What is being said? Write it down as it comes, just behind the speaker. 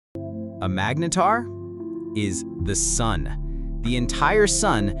A magnetar is the sun. The entire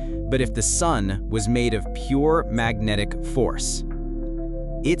sun, but if the sun was made of pure magnetic force.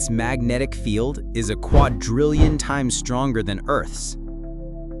 Its magnetic field is a quadrillion times stronger than Earth's.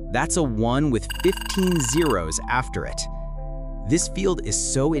 That's a 1 with 15 zeros after it. This field is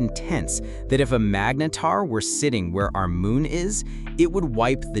so intense that if a magnetar were sitting where our moon is, it would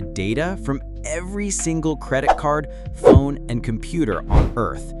wipe the data from every single credit card, phone, and computer on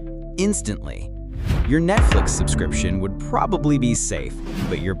Earth instantly. Your Netflix subscription would probably be safe,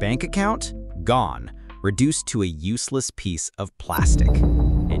 but your bank account? Gone, reduced to a useless piece of plastic.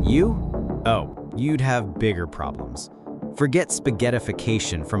 And you? Oh, you'd have bigger problems. Forget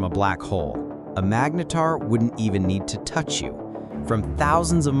spaghettification from a black hole. A magnetar wouldn't even need to touch you. From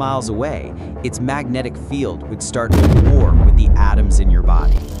thousands of miles away, its magnetic field would start a war with the atoms in your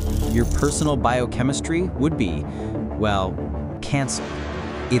body. Your personal biochemistry would be, well, canceled.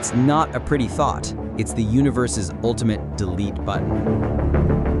 It's not a pretty thought. It's the universe's ultimate delete button.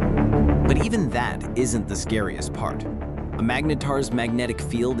 But even that isn't the scariest part. A magnetar's magnetic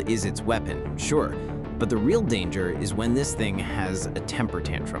field is its weapon, sure, but the real danger is when this thing has a temper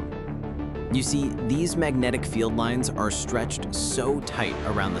tantrum. You see, these magnetic field lines are stretched so tight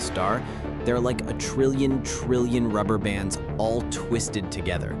around the star, they're like a trillion rubber bands all twisted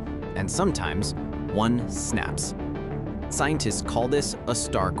together, and sometimes one snaps. Scientists call this a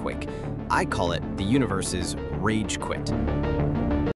starquake. I call it the universe's rage quit.